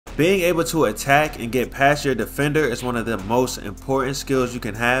Being able to attack and get past your defender is one of the most important skills you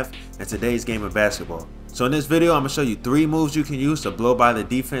can have in today's game of basketball. So in this video, I'm going to show you 3 moves you can use to blow by the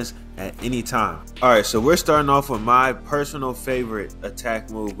defense at any time. Alright, so we're starting off with my personal favorite attack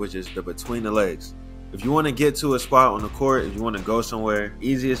move, which is the between the legs. If you want to get to a spot on the court, if you want to go somewhere,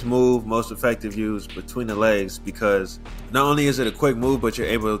 easiest move, most effective use, between the legs, because not only is it a quick move, but you're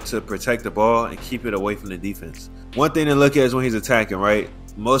able to protect the ball and keep it away from the defense. One thing to look at is when he's attacking, right?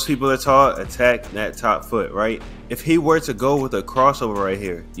 Most people are taught attack that top foot, right? If he were to go with a crossover right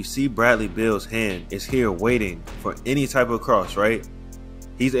here, you see Bradley Beal's hand is here waiting for any type of cross, right?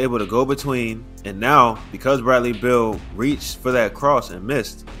 He's able to go between, and now because Bradley Beal reached for that cross and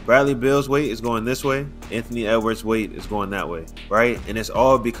missed, Bradley Beal's weight is going this way, Anthony Edwards' weight is going that way, right? And it's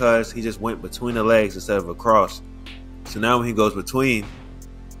all because he just went between the legs instead of across. So now when he goes between,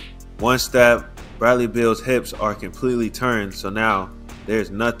 one step, Bradley Beal's hips are completely turned, so now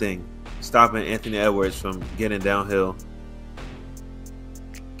there's nothing stopping Anthony Edwards from getting downhill,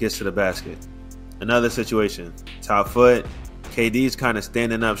 gets to the basket. Another situation, top foot, KD's kind of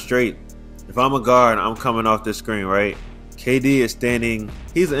standing up straight. If I'm a guard, I'm coming off this screen, right? KD is standing,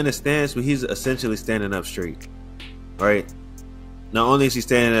 he's in a stance, but he's essentially standing up straight, right? Not only is he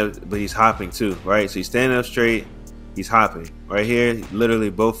standing up, but he's hopping too, right? So he's standing up straight, he's hopping. Right here, literally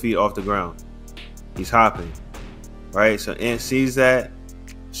both feet off the ground. He's hopping, right? So Ant sees that,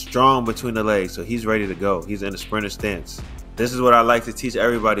 strong between the legs, so he's ready to go. He's in a sprinter stance. This is what I like to teach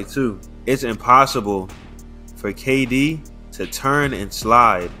everybody too. It's impossible for KD to turn and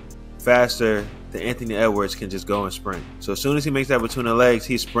slide faster than Anthony Edwards can just go and sprint. So as soon as he makes that between the legs,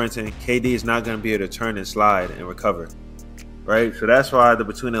 he's sprinting. KD is not going to be able to turn and slide and recover, right? So that's why the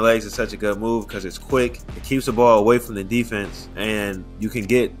between the legs is such a good move, because it's quick, it keeps the ball away from the defense, and you can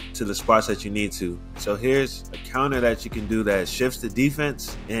get to the spots that you need to. So here's a counter that you can do that shifts the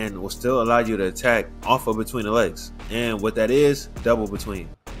defense and will still allow you to attack off of between the legs. And what that is, double between.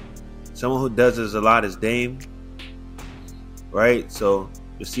 Someone who does this a lot is Dame, right? So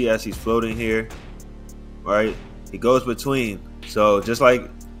you see as he's floating here, right? He goes between. So just like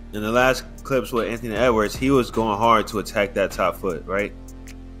in the last clips with Anthony Edwards, he was going hard to attack that top foot, right?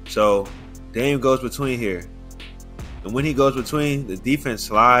 So Dame goes between here. And when he goes between, the defense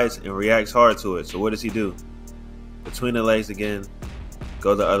slides and reacts hard to it. So what does he do? Between the legs again,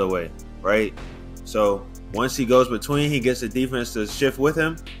 go the other way, right? So once he goes between, he gets the defense to shift with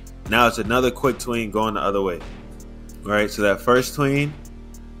him. Now it's another quick tween going the other way, right? So that first tween,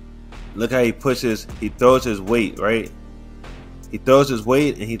 look how he pushes, he throws his weight, right? He throws his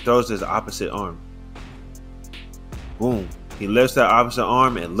weight and he throws his opposite arm. Boom. He lifts that opposite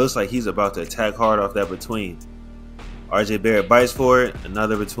arm and it looks like he's about to attack hard off that between. RJ Barrett bites for it.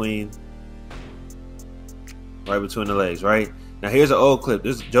 Another between. Right between the legs, right? Now here's an old clip.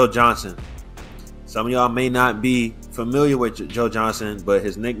 This is Joe Johnson. Some of y'all may not be familiar with Joe Johnson, but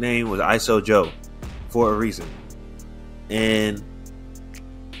his nickname was ISO Joe for a reason. And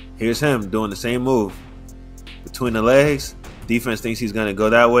here's him doing the same move. Between the legs. Defense thinks he's gonna go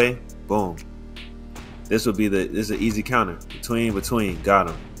that way. Boom. This would be this is an easy counter. Between, got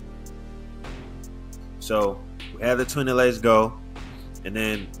him. So we have the between the legs go, and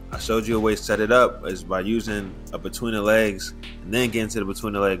then I showed you a way to set it up is by using a between the legs and then getting to the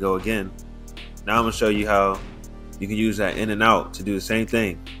between the leg go again. Now I'm gonna show you how you can use that in and out to do the same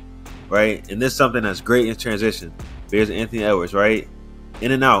thing, right? And this is something that's great in transition. Here's Anthony Edwards, right?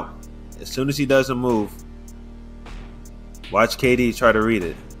 In and out. As soon as he does a move, watch KD try to read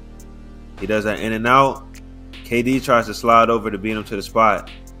it. He does that in and out. KD tries to slide over to beat him to the spot.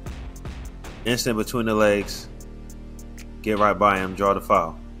 Instant between the legs. Get right by him, draw the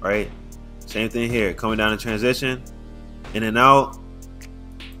foul, right? Same thing here. Coming down in transition. In and out.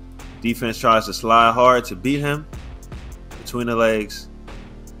 Defense tries to slide hard to beat him. Between the legs.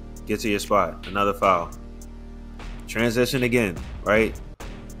 Get to your spot. Another foul. Transition again, right?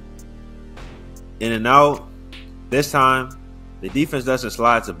 In and out. This time, the defense doesn't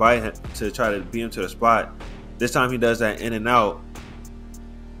slide to bite him, to try to beat him to the spot. This time he does that in and out.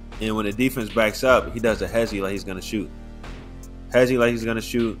 And when the defense backs up, he does a hezzy like he's going to shoot. Hezzy like he's going to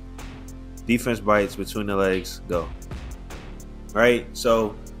shoot. Defense bites between the legs, go. Right?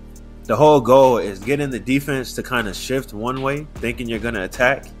 So the whole goal is getting the defense to kind of shift one way, thinking you're going to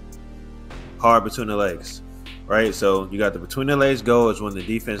attack hard between the legs. Right? So you got the between the legs go is when the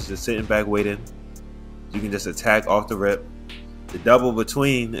defense is sitting back waiting. You can just attack off the rip. The double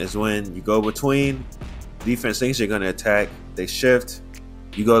between is when you go between, defense thinks you're going to attack, they shift,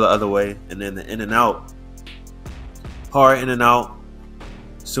 you go the other way, and then the in and out, hard in and out,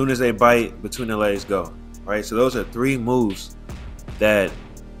 as soon as they bite, between the legs go, right? So those are 3 moves that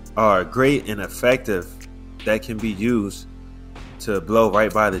are great and effective that can be used to blow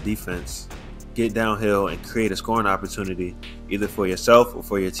right by the defense, get downhill, and create a scoring opportunity either for yourself or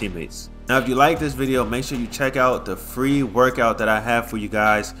for your teammates. Now, if you like this video, make sure you check out the free workout that I have for you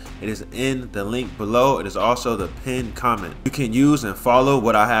guys. It is in the link below. It is also the pinned comment. You can use and follow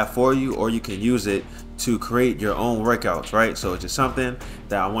what I have for you, or you can use it to create your own workouts, right? So it's just something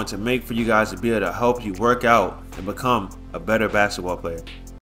that I want to make for you guys to be able to help you work out and become a better basketball player.